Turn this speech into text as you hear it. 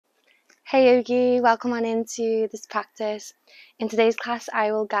Hey Yogi, welcome on into this practice. In today's class,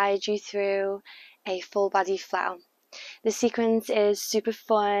 I will guide you through a full body flow. The sequence is super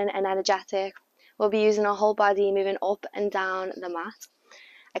fun and energetic. We'll be using our whole body, moving up and down the mat.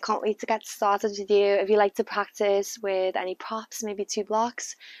 I can't wait to get started with you. If you like to practice with any props, maybe 2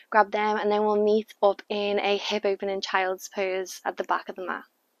 blocks, grab them, and then we'll meet up in a hip opening child's pose at the back of the mat.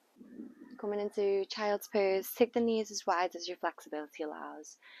 Coming into child's pose, take the knees as wide as your flexibility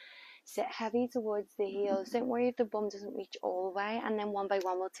allows. Sit heavy towards the heels. Don't worry if the bum doesn't reach all the way. And then one by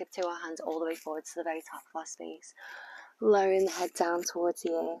one, we'll tiptoe our hands all the way forward to the very top of our space. Lowering the head down towards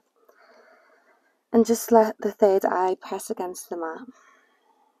the earth. And just let the third eye press against the mat.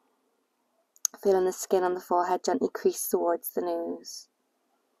 Feeling the skin on the forehead gently crease towards the nose.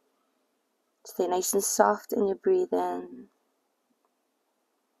 Stay nice and soft in your breathing.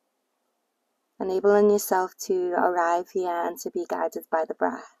 Enabling yourself to arrive here and to be guided by the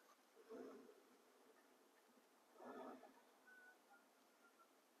breath.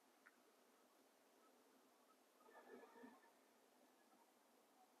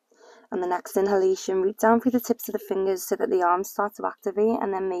 On the next inhalation, root down through the tips of the fingers so that the arms start to activate,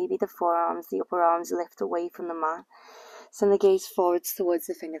 and then maybe the forearms, the upper arms lift away from the mat. Send the gaze forwards towards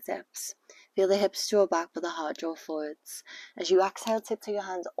the fingertips. Feel the hips draw back but the heart draw forwards. As you exhale, tiptoe your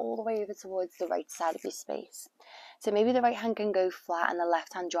hands all the way over towards the right side of your space. So maybe the right hand can go flat and the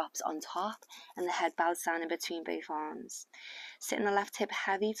left hand drops on top and the head bows down in between both arms. Sitting the left hip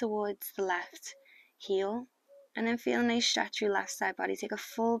heavy towards the left heel. And then feel a nice stretch through your left side body. Take a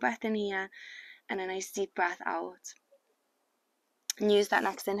full breath in here and a nice deep breath out. And use that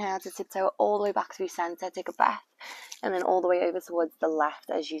next inhale to tiptoe all the way back through center. Take a breath and then all the way over towards the left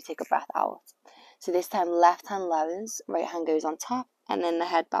as you take a breath out. So this time left hand lowers, right hand goes on top, and then the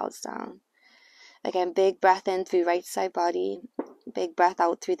head bows down. Again, big breath in through right side body, big breath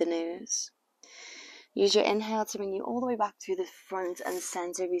out through the nose. Use your inhale to bring you all the way back through the front and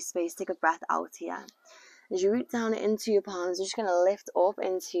center of your space. Take a breath out here. As you root down into your palms, you're just going to lift up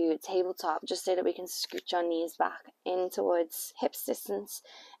into tabletop just so that we can scooch our knees back in towards hips distance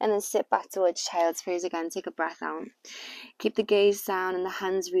and then sit back towards child's pose again. Take a breath out. Keep the gaze down and the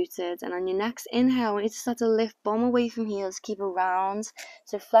hands rooted. And on your next inhale, I want you to start to lift bum away from heels. Keep a round,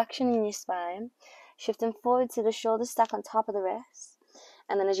 so flexion in your spine. Shifting forward to the shoulders stack on top of the wrists.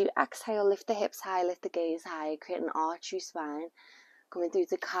 And then as you exhale, lift the hips high, lift the gaze high, create an arch through spine. Coming through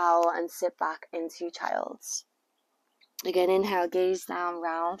to cow and sit back into child's. Again, inhale, gaze down,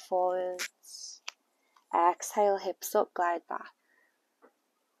 round forwards. Exhale, hips up, glide back.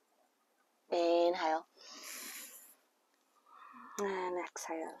 Inhale. And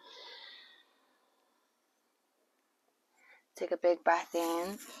exhale. Take a big breath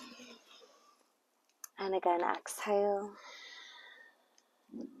in. And again, exhale.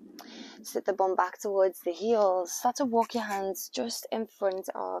 Sit the bum back towards the heels. Start to walk your hands just in front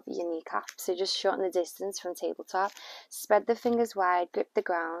of your kneecap. So just shorten the distance from tabletop. Spread the fingers wide, grip the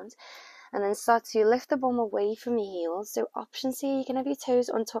ground. And then start to lift the bum away from your heels. So options here, you can have your toes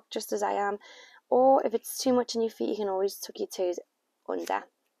untucked just as I am. Or if it's too much in your feet, you can always tuck your toes under.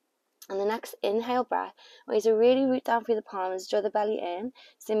 And the next inhale breath, I want you to really root down through the palms, draw the belly in.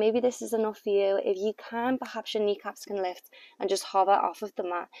 So maybe this is enough for you. If you can, perhaps your kneecaps can lift and just hover off of the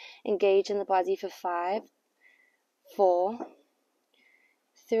mat. Engage in the body for 5, 4,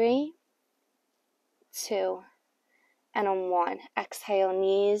 3, 2, and on 1. Exhale,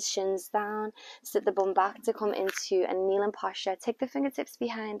 knees, shins down. Sit the bum back to come into a kneeling posture. Take the fingertips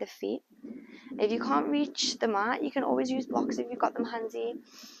behind the feet. If you can't reach the mat, you can always use blocks if you've got them handy.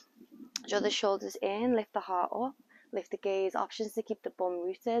 Draw the shoulders in, lift the heart up, lift the gaze. Options to keep the bum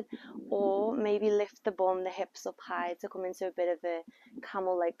rooted, or maybe lift the bum, the hips up high to come into a bit of a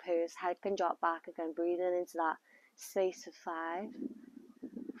camel-like pose. Head can drop back again, breathing into that space of 5,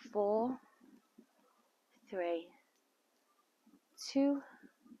 4, 3, 2,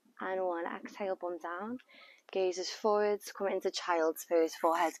 and 1. Exhale, bum down. Gazes forwards, come into child's pose.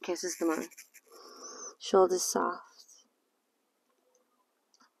 Forehead kisses the moon. Shoulders soft.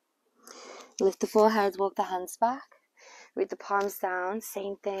 Lift the forehead, walk the hands back. Root the palms down,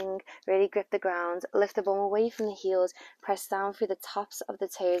 same thing. Really grip the ground. Lift the bum away from the heels. Press down through the tops of the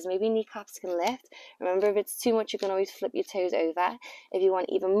toes. Maybe kneecaps can lift. Remember, if it's too much, you can always flip your toes over. If you want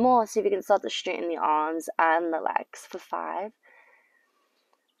even more, see if you can start to straighten the arms and the legs for 5,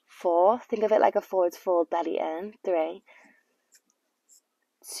 4. Think of it like a forward fold, belly in. 3,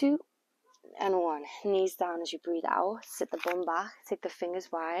 2, and 1. Knees down as you breathe out. Sit the bum back. Take the fingers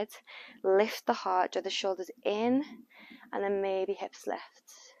wide. Lift the heart. Draw the shoulders in. And then maybe hips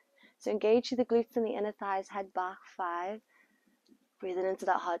lift. So engage through the glutes and the inner thighs. Head back. 5, Breathing into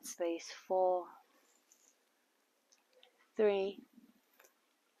that heart space. 4, 3,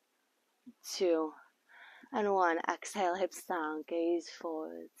 2, and 1. Exhale, hips down, gaze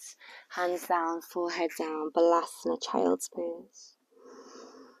forwards, hands down, forehead down, Balasana, child's pose.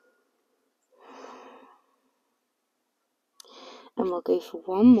 And we'll go for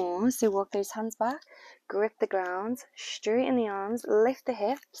one more. So walk those hands back, grip the ground, straighten the arms, lift the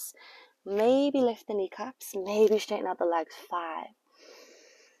hips, maybe lift the kneecaps, maybe straighten out the legs. 5,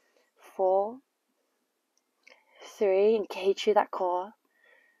 4, 3, engage through that core.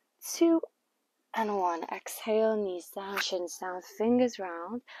 2, and 1. Exhale, knees down, shins down, fingers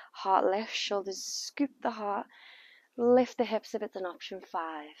round, heart lift, shoulders scoop the heart, lift the hips if it's an option.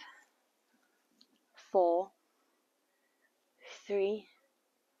 5, 4, 3,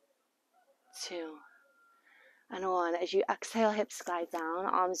 2, and 1. As you exhale, hips glide down,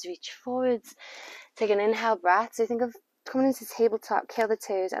 arms reach forwards. Take an inhale breath. So think of coming into tabletop, curl the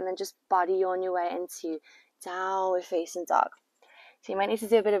toes, and then just body on your way into downward facing dog. So you might need to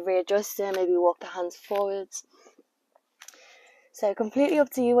do a bit of readjusting, maybe walk the hands forwards. So completely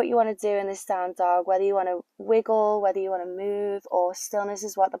up to you what you want to do in this down dog, whether you want to wiggle, whether you want to move, or stillness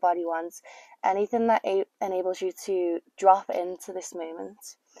is what the body wants. Anything that enables you to drop into this moment,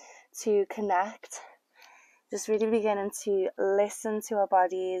 to connect, just really beginning to listen to our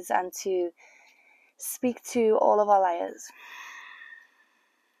bodies and to speak to all of our layers.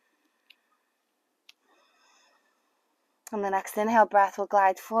 On the next inhale breath, we'll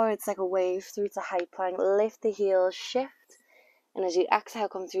glide forwards like a wave through to high plank, lift the heels, shift. And as you exhale,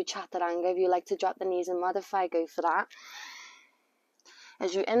 come through Chaturanga. If you like to drop the knees and modify, go for that.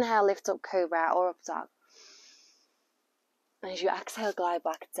 As you inhale, lift up Cobra or up dog. And as you exhale, glide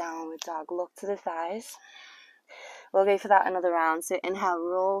back downward dog. Look to the thighs. We'll go for that another round. So inhale,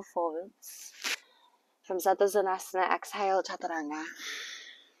 roll forwards. From Zadasana, exhale, Chaturanga.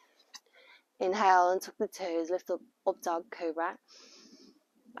 Inhale and tuck the toes, lift up dog, Cobra.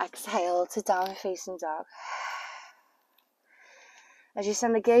 Exhale to downward facing dog. As you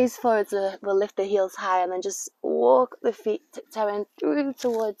send the gaze forwards, we'll lift the heels high and then just walk the feet tiptoeing through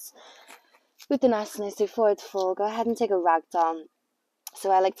towards Uttanasana, so forward fold. Go ahead and take a ragdoll.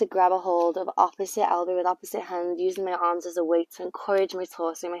 So I like to grab a hold of opposite elbow with opposite hand, using my arms as a weight to encourage my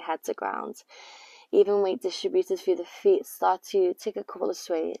torso and my head to ground. Even weight distributed through the feet. Start to take a couple of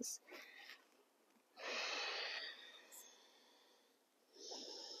sways.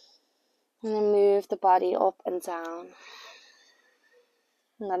 And then move the body up and down.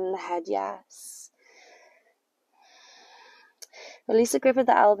 Nodding the head, yes. Release the grip of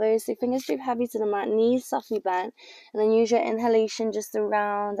the elbows, so fingers drop heavy to the mat, knees softly bent, and then use your inhalation just to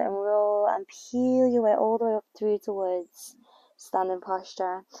round and roll and peel your way all the way up through towards standing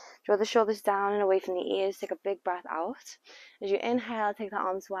posture. Draw the shoulders down and away from the ears, take a big breath out. As you inhale, take the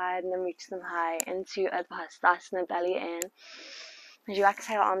arms wide and then reach them high into Adhastasana, belly in. As you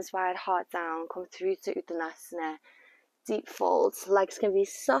exhale, arms wide, heart down, come through to Uttanasana. Deep folds, legs can be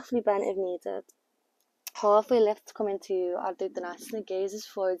softly bent if needed. Halfway lift, come into Ardha Uttanasana, gaze is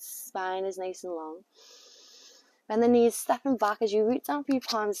forward, spine is nice and long. Bend the knees, stepping back as you root down for your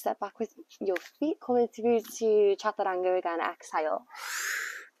palms, step back with your feet, coming through to Chaturanga again, exhale.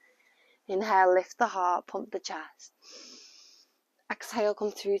 Inhale, lift the heart, pump the chest. Exhale,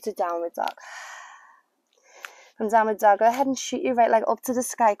 come through to downward dog. From downward dog, go ahead and shoot your right leg up to the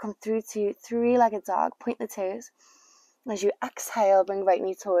sky, come through to three-legged dog, point the toes. As you exhale, bring right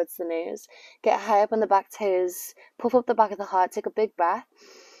knee towards the nose. Get high up on the back toes, puff up the back of the heart, take a big breath.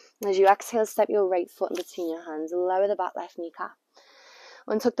 And as you exhale, step your right foot in between your hands, lower the back left kneecap.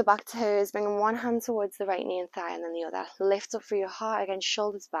 Untuck the back toes, bring one hand towards the right knee and thigh and then the other. Lift up through your heart, again,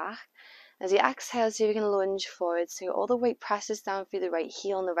 shoulders back. As you exhale, see if you can lunge forward, so all the weight presses down through the right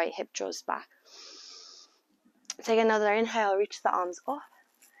heel and the right hip draws back. Take another inhale, reach the arms up.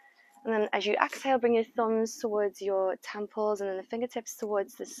 And then as you exhale, bring your thumbs towards your temples and then the fingertips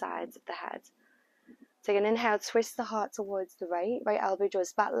towards the sides of the head. Take an inhale, twist the heart towards the right elbow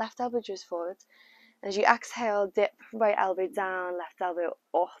draws back, left elbow draws forward. And as you exhale, dip right elbow down, left elbow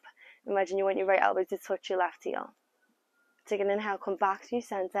up. Imagine you want your right elbow to touch your left heel. Take an inhale, come back to your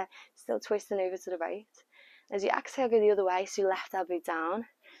center, still twisting over to the right. As you exhale, go the other way, so left elbow down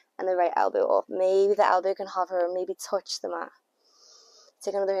and the right elbow up. Maybe the elbow can hover or maybe touch the mat.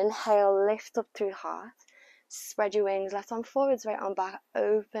 Take another inhale, lift up through heart. Spread your wings, left arm forwards, right arm back,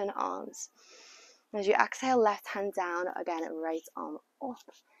 open arms. As you exhale, left hand down, again, right arm up.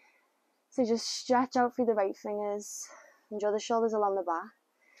 So just stretch out through the right fingers and draw the shoulders along the back.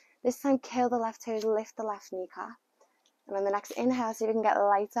 This time, curl the left toes, lift the left kneecap. And on the next inhale, see if you can get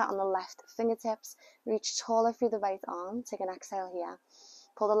lighter on the left fingertips. Reach taller through the right arm. Take an exhale here.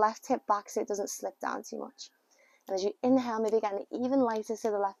 Pull the left hip back so it doesn't slip down too much. And as you inhale, maybe get an even lighter so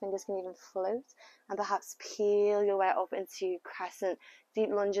the left fingers can even float. And perhaps peel your way up into crescent. Deep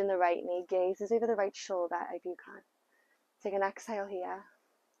lunge in the right knee. Gazes over the right shoulder if you can. Take an exhale here.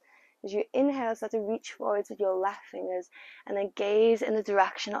 As you inhale, start to reach forwards with your left fingers. And then gaze in the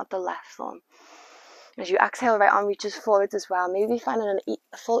direction of the left thumb. As you exhale, right arm reaches forwards as well. Maybe finding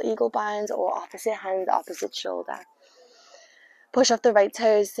a full eagle bind or opposite hand, opposite shoulder. Push off the right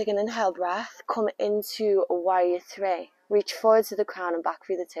toes, take an inhale breath. Come into warrior three. Reach forwards to the crown and back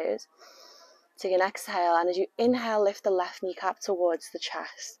through the toes. Take an exhale, and as you inhale, lift the left kneecap towards the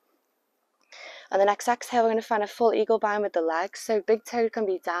chest. On the next exhale, we're going to find a full eagle bind with the legs. So big toe can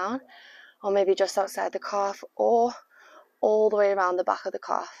be down, or maybe just outside the calf, or all the way around the back of the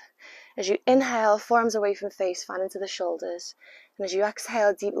calf. As you inhale, forearms away from face, fan into the shoulders. And as you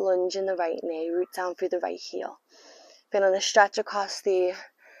exhale, deep lunge in the right knee, root down through the right heel. Feeling a stretch across the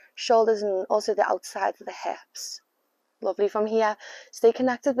shoulders and also the outside of the hips. Lovely. From here, stay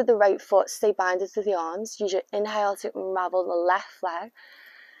connected with the right foot, stay binded to the arms. Use your inhale to unravel the left leg.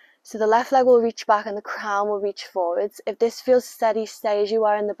 So the left leg will reach back and the crown will reach forwards. If this feels steady, stay as you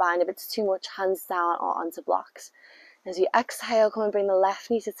are in the bind. If it's too much, hands down or onto blocks. As you exhale, come and bring the left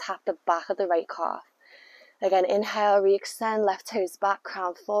knee to tap the back of the right calf. Again, inhale, re-extend, left toes back,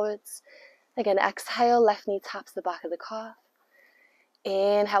 crown forwards. Again, exhale, left knee taps the back of the calf.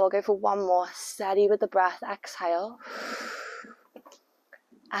 Inhale, we'll go for one more. Steady with the breath, exhale.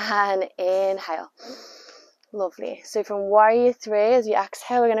 And inhale. Lovely. So from warrior three, as you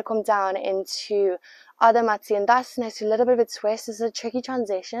exhale, we're going to come down into Ardha Matsyasana. So a little bit of a twist. This is a tricky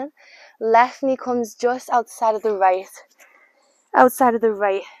transition. Left knee comes just outside of the right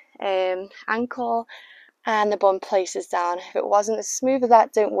ankle, and the bum places down. If it wasn't as smooth as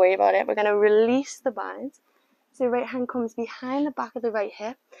that, don't worry about it. We're going to release the bind. So right hand comes behind the back of the right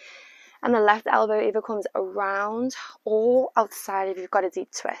hip, and the left elbow either comes around or outside if you've got a deep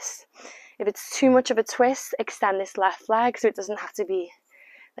twist. If it's too much of a twist, extend this left leg so the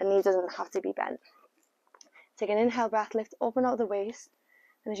knee doesn't have to be bent. Take an inhale breath, lift up and out of the waist,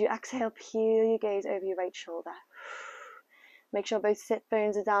 and as you exhale, peel your gaze over your right shoulder. Make sure both sit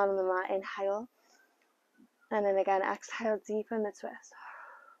bones are down on the mat. Inhale, and then again exhale, deepen the twist.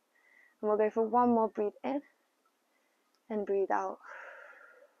 And we'll go for one more. Breathe in and breathe out.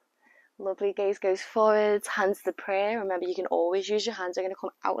 Lovely. Gaze goes forwards, hands to prayer. Remember, you can always use your hands. They're going to come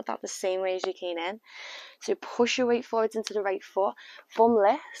out with that the same way as you came in. So push your weight forwards into the right foot. Bum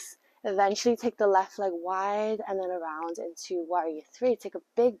lifts. Eventually take the left leg wide and then around into warrior three. Take a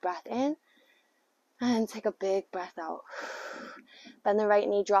big breath in and take a big breath out. Bend the right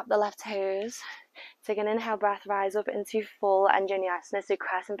knee, drop the left toes. Take an inhale breath, rise up into full Anjaneyasana, so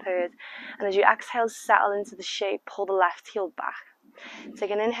crescent pose. And as you exhale, settle into the shape, pull the left heel back.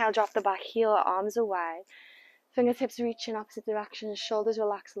 Take an inhale, drop the back heel, arms are wide. Fingertips reach in opposite directions, shoulders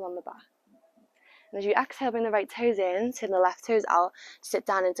relax along the back. And as you exhale, bring the right toes in, turn the left toes out, sit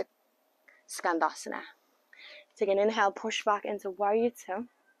down into Skandasana. Take an inhale, push back into warrior two.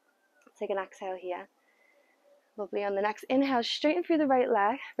 Take an exhale here. Lovely. On the next inhale, straighten through the right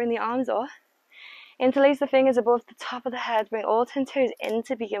leg, bring the arms up. Interlace the fingers above the top of the head, bring all 10 toes in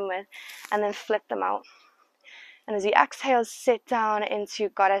to begin with, and then flip them out. And as you exhale, sit down into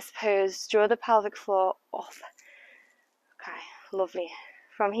goddess pose, draw the pelvic floor up. Okay, lovely.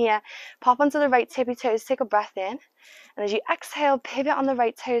 From here, pop onto the right tippy toes, take a breath in. And as you exhale, pivot on the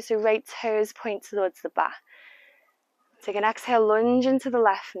right toes, so right toes point towards the back. Take an exhale, lunge into the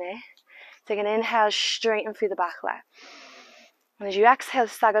left knee. Take an inhale, straighten through the back leg. And as you exhale,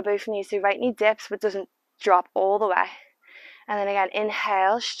 stagger both knees, so right knee dips but doesn't drop all the way. And then again,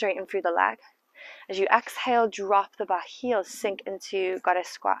 inhale, straighten through the leg. As you exhale, drop the back heel, sink into goddess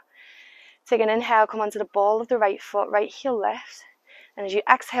squat. Take an inhale, come onto the ball of the right foot, right heel lift. And as you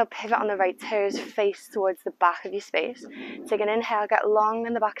exhale, pivot on the right toes, face towards the back of your space. Take an inhale, get long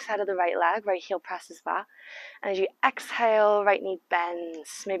in the back side of the right leg, right heel presses back. And as you exhale, right knee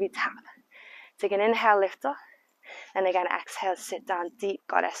bends, maybe tap. Take an inhale, lift up. And again, exhale, sit down, deep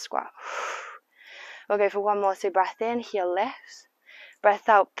goddess squat. We'll go for one more, so breath in, heel lifts. Breath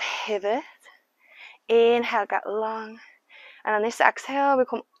out, pivot. Inhale, get long. And on this exhale, we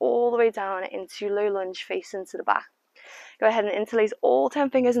come all the way down into low lunge, face into the back. Go ahead and interlace all 10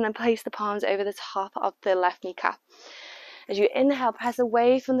 fingers and then place the palms over the top of the left kneecap. As you inhale, press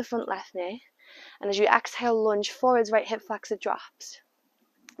away from the front left knee. And as you exhale, lunge forwards, right hip flexor drops.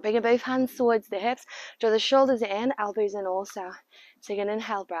 Bring both hands towards the hips. Draw the shoulders in, elbows in also. Take an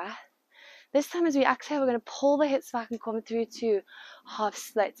inhale breath. This time as we exhale, we're going to pull the hips back and come through to half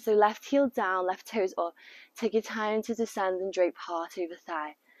split. So left heel down, left toes up. Take your time to descend and drape heart over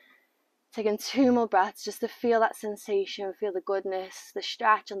thigh. Taking 2 more breaths just to feel that sensation, feel the goodness, the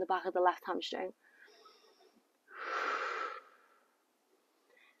stretch on the back of the left hamstring.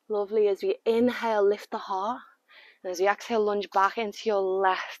 Lovely. As we inhale, lift the heart. And as we exhale, lunge back into your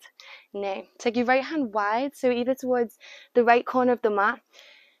left knee. Take your right hand wide, so either towards the right corner of the mat.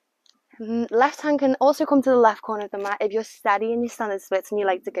 Left hand can also come to the left corner of the mat. If you're steady in your standard splits and you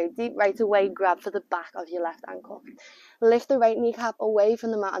like to go deep, right away, grab for the back of your left ankle. Lift the right kneecap away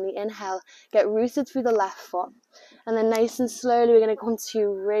from the mat on the inhale. Get rooted through the left foot. And then nice and slowly, we're going to come to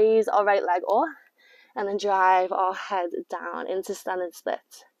raise our right leg up. And then drive our head down into standard split.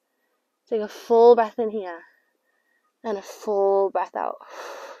 Take a full breath in here. And a full breath out.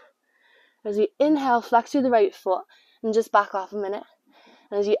 As you inhale, flex through the right foot. And just back off a minute.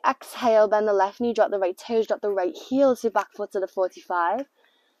 And as you exhale, bend the left knee, drop the right toes, drop the right heel, so back foot to the 45.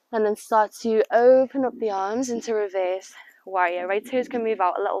 And then start to open up the arms into reverse warrior. Right toes can move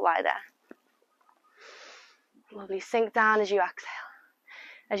out a little wider. Lovely. Sink down as you exhale.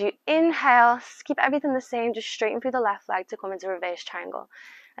 As you inhale, keep everything the same, just straighten through the left leg to come into reverse triangle.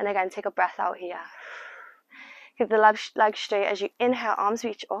 And again, take a breath out here. Keep the left leg straight as you inhale, arms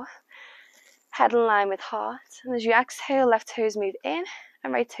reach up. Head in line with heart. And as you exhale, left toes move in.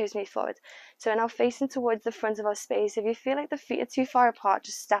 And right toes move forward. So we're now facing towards the front of our space. If you feel like the feet are too far apart,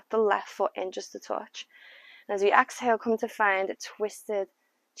 just step the left foot in just a touch. And as we exhale, come to find a twisted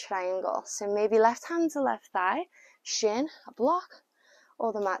triangle. So maybe left hand to left thigh, shin, a block,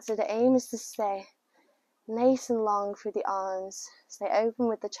 or the mat. So the aim is to stay nice and long through the arms. Stay open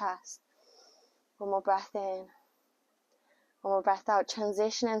with the chest. One more breath in. One more breath out.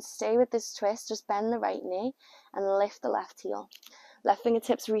 Transition and stay with this twist. Just bend the right knee and lift the left heel. Left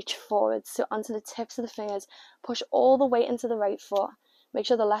fingertips reach forward, so onto the tips of the fingers. Push all the weight into the right foot. Make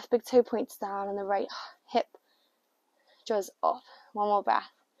sure the left big toe points down and the right hip draws up. One more breath.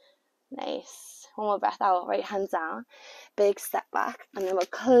 Nice. One more breath out. Right hand down. Big step back. And then we'll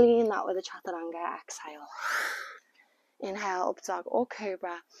clean that with a chaturanga. Exhale. Inhale, up dog or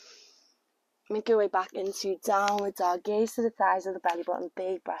cobra. Make your way back into downward dog. Gaze to the thighs of the belly button.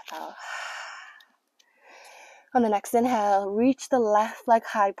 Big breath out. On the next inhale, reach the left leg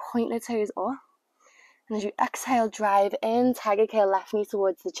high, point the toes up. And as you exhale, drive in, tiger tail, left knee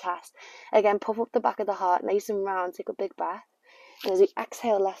towards the chest. Again, puff up the back of the heart, nice and round, take a big breath. And as you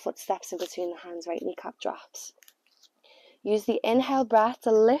exhale, left foot steps in between the hands, right kneecap drops. Use the inhale breath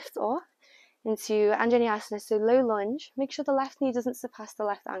to lift up into Anjaneyasana, so low lunge. Make sure the left knee doesn't surpass the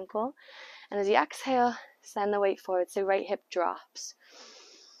left ankle. And as you exhale, send the weight forward, so right hip drops.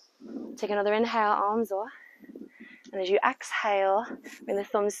 Take another inhale, arms up. And as you exhale, bring the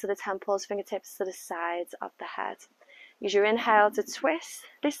thumbs to the temples, fingertips to the sides of the head. Use your inhale to twist,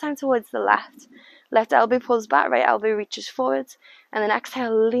 this time towards the left. Left elbow pulls back, right elbow reaches forward. And then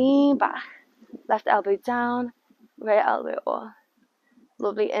exhale, lean back. Left elbow down, right elbow up.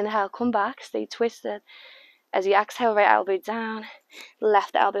 Lovely. Inhale, come back, stay twisted. As you exhale, right elbow down,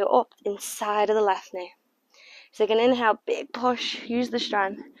 left elbow up inside of the left knee. So you can inhale, big push, use the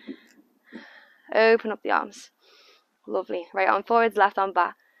strength. Open up the arms. Lovely. Right arm forwards, left arm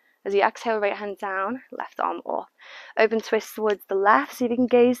back. As you exhale, right hand down, left arm up. Open twist towards the left. See if you can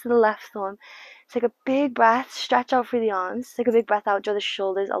gaze to the left thumb. Take a big breath, stretch out through the arms. Take a big breath out, draw the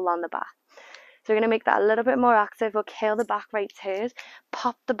shoulders along the back. So we're going to make that a little bit more active. We'll curl the back right toes,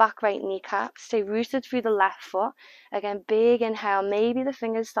 pop the back right kneecap, stay rooted through the left foot. Again, big inhale. Maybe the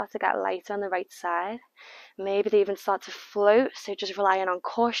fingers start to get lighter on the right side. Maybe they even start to float. So just relying on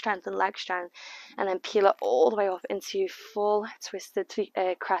core strength and leg strength. And then peel it all the way up into full twisted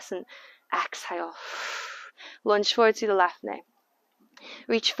crescent. Exhale. Lunge forward to the left knee.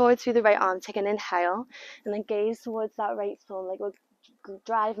 Reach forward through the right arm. Take an inhale. And then gaze towards that right thumb like we're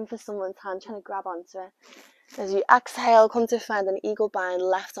driving for someone's hand, trying to grab onto it. As you exhale, come to find an eagle bind,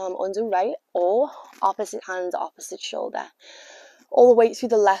 left arm under right or opposite hand, opposite shoulder. All the way through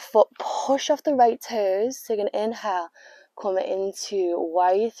the left foot, push off the right toes. Take an inhale, come into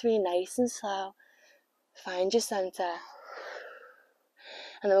warrior 3, nice and slow. Find your center.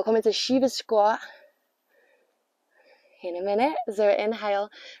 And then we'll come into Shiva squat. In a minute, zero inhale,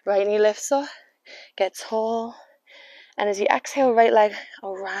 right knee lifts up, get tall. And as you exhale, right leg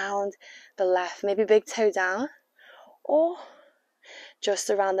around the left, maybe big toe down, or just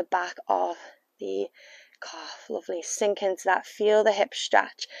around the back of the calf. Lovely. Sink into that. Feel the hips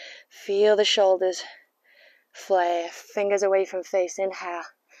stretch. Feel the shoulders flare. Fingers away from face. Inhale.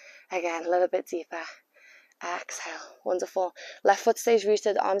 Again, a little bit deeper. Exhale. Wonderful. Left foot stays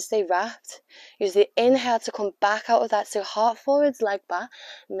rooted, arms stay wrapped. Use the inhale to come back out of that. So heart forwards, leg back.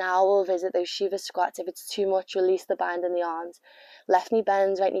 Now we'll visit those Shiva squats. If it's too much, release the bind in the arms. Left knee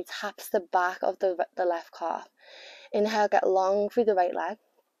bends, right knee taps the back of the left calf. Inhale, get long through the right leg.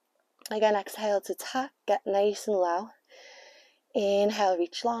 Again, exhale to tap, get nice and low. Inhale,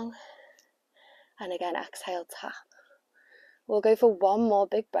 reach long. And again, exhale, tap. We'll go for one more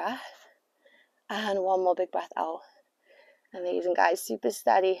big breath. And one more big breath out. Amazing, guys. Super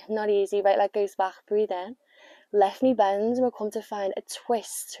steady. Not easy. Right leg goes back. Breathe in. Left knee bends. And we'll come to find a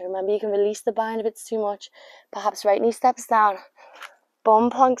twist. Remember, you can release the bind if it's too much. Perhaps right knee steps down. Bum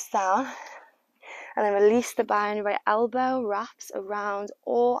plunks down. And then release the bind. Right elbow wraps around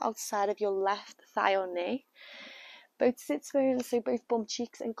or outside of your left thigh or knee. Both sit bones, so both bum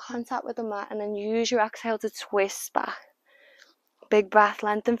cheeks in contact with the mat. And then use your exhale to twist back. Big breath,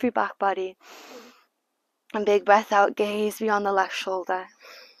 lengthen through back body. And big breath out, gaze beyond the left shoulder.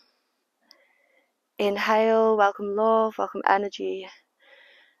 Inhale, welcome love, welcome energy.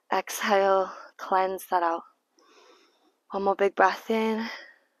 Exhale, cleanse that out. One more big breath in.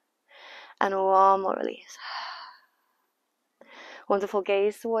 And one more release. Wonderful,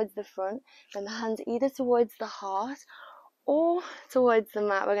 gaze towards the front. Then the hands either towards the heart or towards the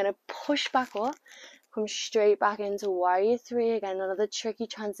mat. We're going to push back up. Come straight back into warrior three. Again, another tricky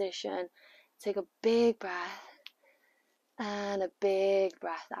transition. Take a big breath. And a big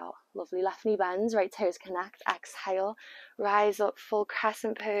breath out. Lovely. Left knee bends, right toes connect. Exhale. Rise up, full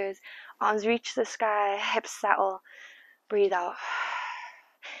crescent pose. Arms reach the sky, hips settle. Breathe out.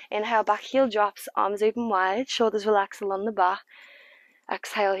 Inhale, back heel drops, arms open wide, shoulders relax along the back.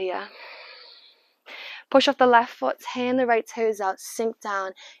 Exhale here. Push off the left foot, turn the right toes out, sink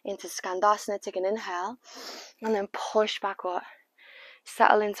down into Skandasana. Take an inhale. And then push back up.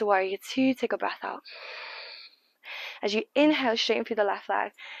 Settle into warrior two. Take a breath out. As you inhale, straighten through the left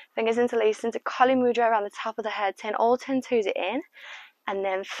leg. Fingers interlaced into Kali Mudra around the top of the head. Turn all 10 toes in and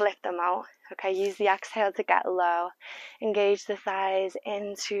then flip them out. Okay, use the exhale to get low. Engage the thighs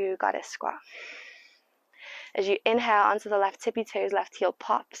into Goddess Squat. As you inhale, onto the left tippy toes, left heel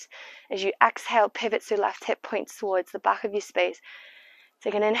pops. As you exhale, pivot so left hip points towards the back of your space.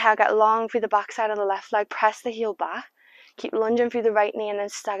 Take an inhale, get long through the back side of the left leg. Press the heel back. Keep lunging through the right knee and then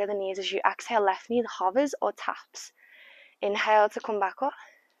stagger the knees. As you exhale, left knee hovers or taps. Inhale to come back up.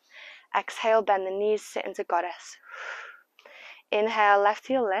 Exhale, bend the knees, sit into Goddess. Inhale, left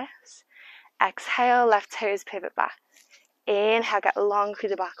heel lifts. Exhale, left toes pivot back. Inhale, get long through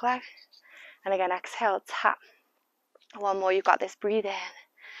the back leg. And again, exhale, tap. One more, you got this. Breathe in.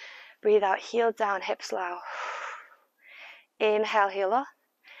 Breathe out, heel down, hips low. Inhale, heel up.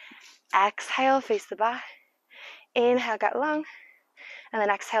 Exhale, face the back. Inhale, get long. And then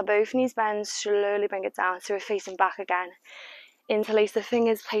exhale, both knees bend, slowly bring it down. So we're facing back again. Interlace the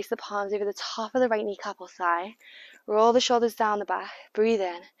fingers, place the palms over the top of the right kneecap or thigh. Roll the shoulders down the back. Breathe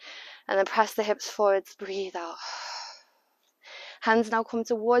in. And then press the hips forwards. Breathe out. Hands now come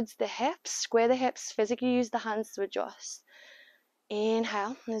towards the hips. Square the hips. Physically use the hands to adjust.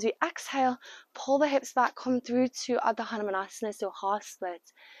 Inhale. And as we exhale, pull the hips back. Come through to Ardha Hanumanasana. So heart split.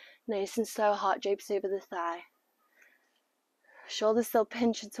 Nice and slow. Heart drapes over the thigh. Shoulders still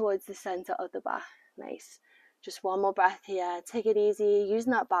pinching towards the center of the back. Nice. Just one more breath here. Take it easy.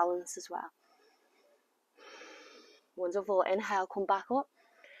 Using that balance as well. Wonderful. Inhale, come back up.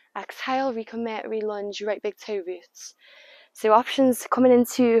 Exhale, recommit, relunge, right big toe roots. So options coming in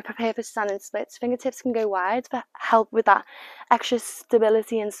to prepare for standing splits. Fingertips can go wide but help with that extra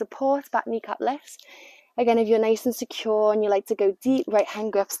stability and support. Back kneecap lifts. Again, if you're nice and secure and you like to go deep, right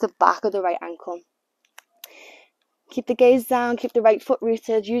hand grips the back of the right ankle. Keep the gaze down, keep the right foot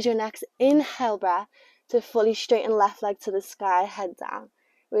rooted. Use your next inhale breath to fully straighten left leg to the sky, head down.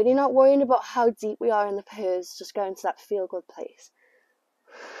 Really not worrying about how deep we are in the pose, just going to that feel good place.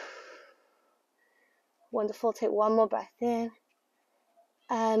 Wonderful, take one more breath in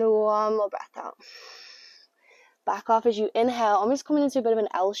and one more breath out. Back off as you inhale, almost coming into a bit of an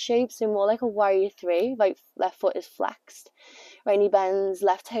L shape, so more like a warrior three. Right left foot is flexed, right knee bends,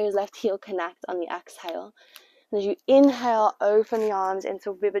 left toes, left heel connect on the exhale. And as you inhale, open the arms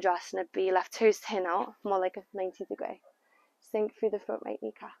into Vibhadrasana B, left toes turn out, more like a 90 degree. Sink through the front right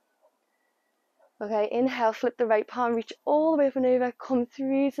kneecap. Okay, inhale, flip the right palm, reach all the way up and over, come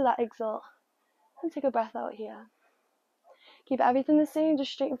through to that exhale. And take a breath out here. Keep everything the same,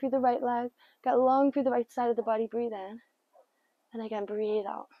 just straighten through the right leg, get long through the right side of the body, breathe in. And again, breathe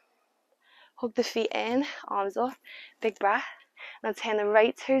out. Hug the feet in, arms up, big breath. Now turn the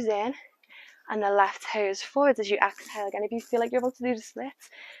right toes in. And the left toes forwards as you exhale. Again, if you feel like you're able to do the splits,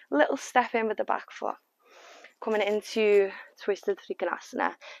 little step in with the back foot. Coming into twisted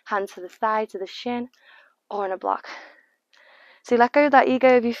trikonasana, hands to the thigh, to the shin, or in a block. So let go of that ego.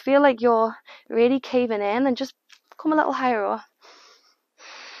 If you feel like you're really caving in, then just come a little higher up.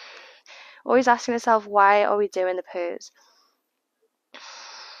 Always asking yourself, why are we doing the pose?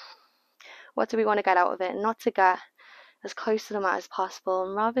 What do we want to get out of it? Not to get as close to the mat as possible,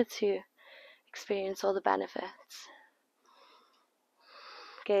 and rather to experience all the benefits.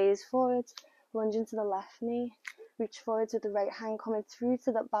 Gaze forward, lunge into the left knee, reach forwards with the right hand, coming through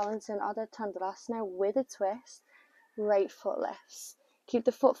to that balancing Ardha Chandrasana with a twist. Right foot lifts. Keep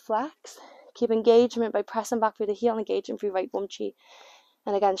the foot flexed. Keep engagement by pressing back through the heel, engaging through right bum cheek.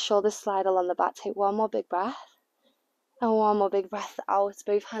 And again, shoulders slide along the back. Take one more big breath. And one more big breath out.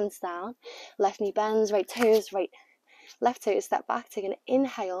 Both hands down. Left knee bends, right toes, left toe step back. Take an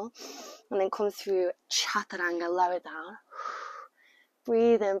inhale. And then come through Chaturanga, lower down.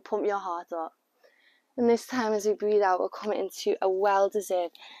 Breathe in, pump your heart up. And this time as we breathe out, we'll come into a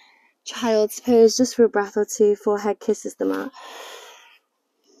well-deserved child's pose, just for a breath or two. Forehead kisses the mat.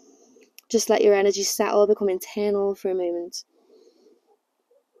 Just let your energy settle, become internal for a moment.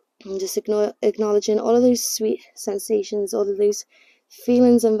 And just acknowledging all of those sweet sensations, all of those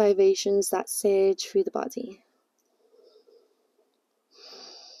feelings and vibrations that surge through the body.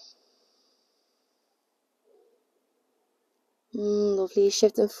 Lovely.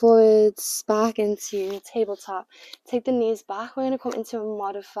 Shifting forwards, back into tabletop. Take the knees back. We're going to come into a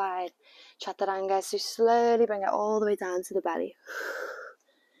modified chaturanga. So slowly bring it all the way down to the belly.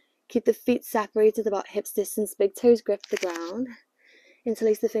 Keep the feet separated about hips distance. Big toes grip the ground.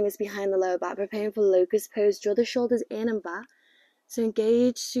 Interlace the fingers behind the lower back. Preparing for locust pose. Draw the shoulders in and back. So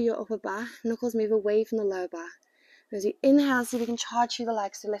engage through your upper back. Knuckles move away from the lower back. As you inhale, see if you can charge through the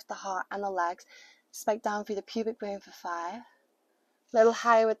legs to lift the heart and the legs. Spike down through the pubic bone for 5. Little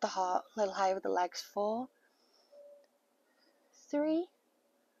higher with the heart, little higher with the legs. 4, 3,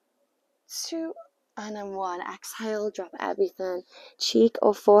 2, and then 1. Exhale, drop everything. Cheek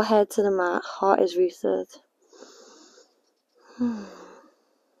or forehead to the mat, heart is rooted.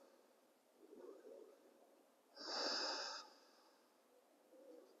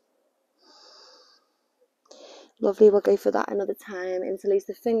 Lovely, we'll go for that another time. Interlace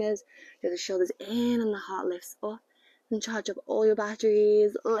the fingers, get the shoulders in and the heart lifts up. And charge up all your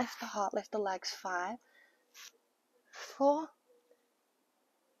batteries. Lift the heart, lift the legs. 5, 4,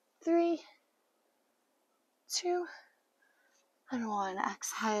 3, 2, and 1.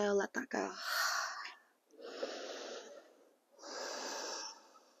 Exhale, let that go.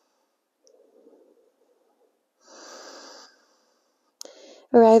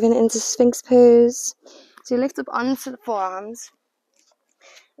 Arriving into Sphinx pose. So you lift up onto the forearms.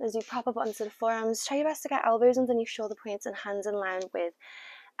 As you prop up onto the forearms, try your best to get elbows underneath shoulder points and hands in line with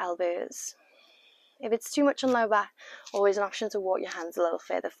elbows. If it's too much on lower back, always an option to walk your hands a little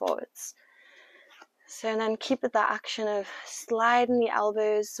further forwards. So and then keep with that action of sliding the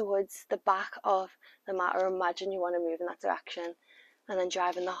elbows towards the back of the mat, or imagine you want to move in that direction, and then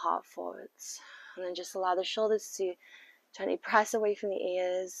driving the heart forwards. And then just allow the shoulders to gently press away from the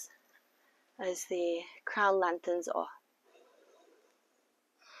ears as the crown lengthens up.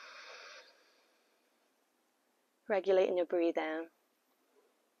 Regulating your breathing,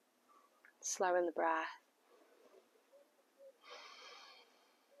 slowing the breath,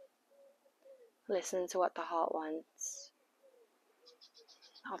 listening to what the heart wants.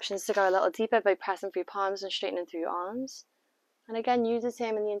 Options to go a little deeper by pressing through palms and straightening through arms. And again, you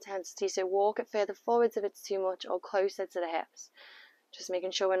determine the intensity, so walk it further forwards if it's too much, or closer to the hips. Just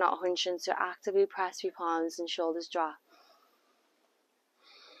making sure we're not hunching, so actively press through palms and shoulders drop.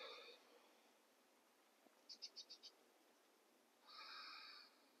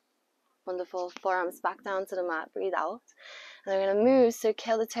 Wonderful. Forearms back down to the mat. Breathe out. And we're going to move, so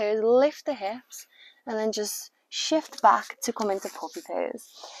curl the toes, lift the hips, and then just shift back to come into puppy pose.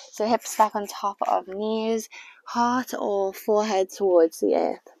 So hips back on top of knees, heart or forehead towards the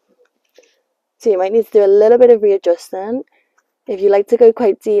earth. So you might need to do a little bit of readjusting. If you like to go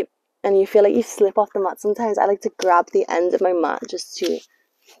quite deep and you feel like you slip off the mat sometimes, I like to grab the end of my mat just to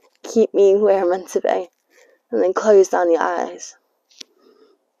keep me where I'm meant to be. And then close down your eyes.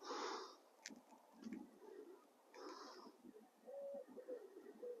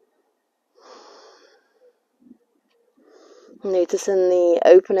 Noticing the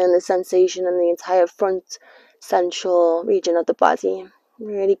opening, the sensation in the entire front central region of the body.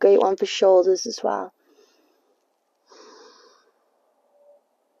 Really great one for shoulders as well.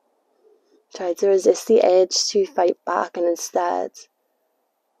 Try to resist the urge to fight back and instead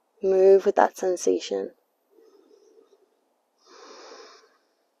move with that sensation.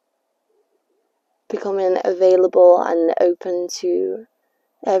 becoming available and open to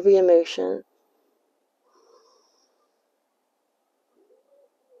every emotion.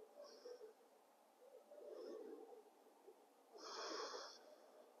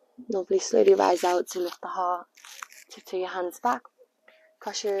 Lovely. Slowly rise out to lift the heart. Tiptoe your hands back.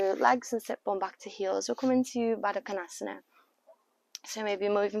 Cross your legs and sit bum back to heels. We'll come into Baddha Konasana. So maybe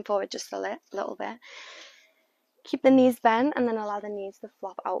moving forward just a little bit. Keep the knees bent and then allow the knees to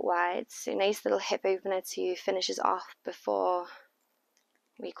flop out wide. So nice little hip opener to finish us off before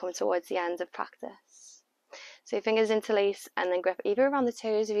we come towards the end of practice. So your fingers interlace and then grip either around the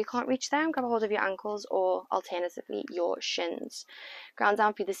toes. If you can't reach them, grab a hold of your ankles or alternatively your shins. Ground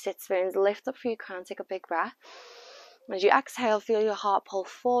down through the sit bones, lift up through your crown, take a big breath. As you exhale, feel your heart pull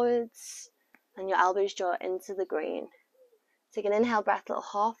forwards and your elbows draw into the green. Take an inhale breath, a little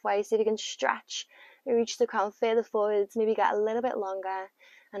halfway, see if you can stretch and reach the crown further forwards, maybe get a little bit longer,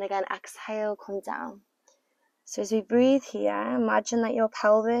 and again exhale, come down. So as we breathe here, imagine that your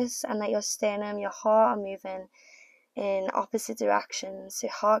pelvis and that your sternum, your heart are moving in opposite directions. So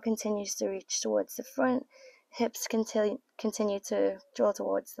your heart continues to reach towards the front, hips continue to draw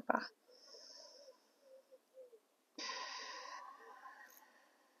towards the back.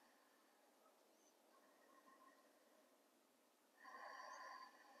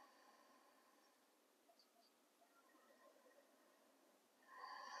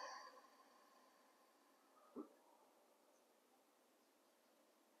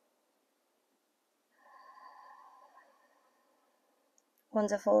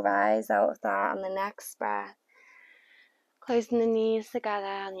 Wonderful. Rise out of that on the next breath. Closing the knees together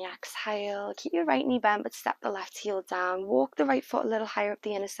on the exhale. Keep your right knee bent but step the left heel down. Walk the right foot a little higher up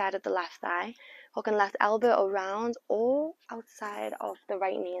the inner side of the left thigh. Hooking left elbow around or outside of the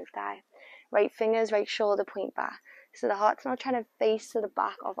right knee and thigh. Right fingers, right shoulder point back. So the heart's now trying to face to the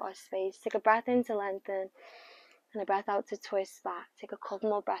back of our space. Take a breath in to lengthen and a breath out to twist back. Take a couple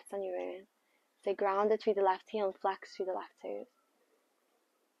more breaths on your own. Stay grounded through the left heel and flex through the left toes.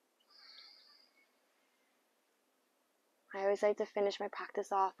 I always like to finish my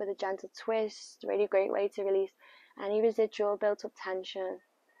practice off with a gentle twist. Really great way to release any residual built up tension.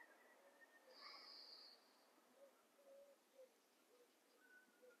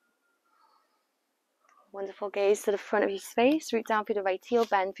 Wonderful. Gaze to the front of your space. Root down through the right heel,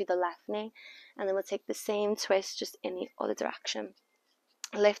 bend through the left knee. And then we'll take the same twist just in the other direction.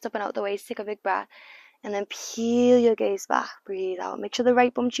 Lift up and out the waist. Take a big breath. And then peel your gaze back. Breathe out. Make sure the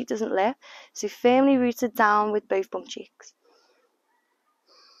right bum cheek doesn't lift. So firmly rooted down with both bum cheeks.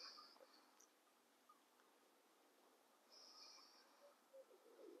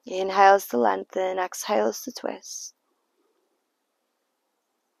 Inhales to lengthen. Exhales to twist.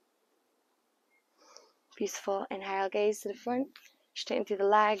 Beautiful. Inhale, gaze to the front. Straighten through the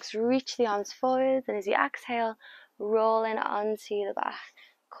legs. Reach the arms forward. And as you exhale, rolling onto the back.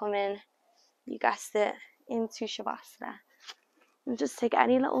 Come in, you guessed it, into Shavasana. And just take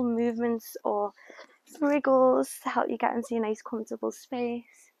any little movements or wriggles to help you get into a nice comfortable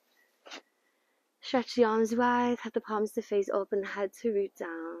space. Stretch the arms wide, have the palms to face up and head to root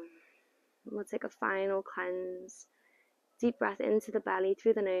down. And we'll take a final cleanse. Deep breath into the belly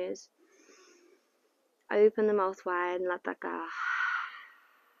through the nose. Open the mouth wide and let that go.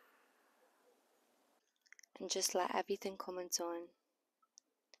 And just let everything come undone.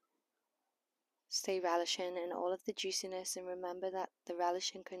 Stay relishing in all of the juiciness, and remember that the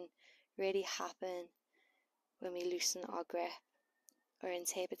relishing can really happen when we loosen our grip or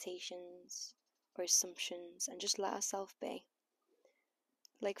interpretations or assumptions and just let ourselves be.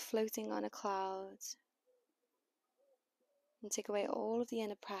 Like floating on a cloud, and take away all of the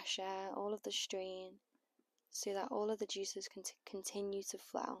inner pressure, all of the strain, so that all of the juices can continue to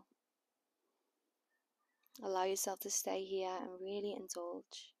flow. Allow yourself to stay here and really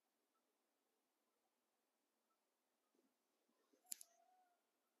indulge.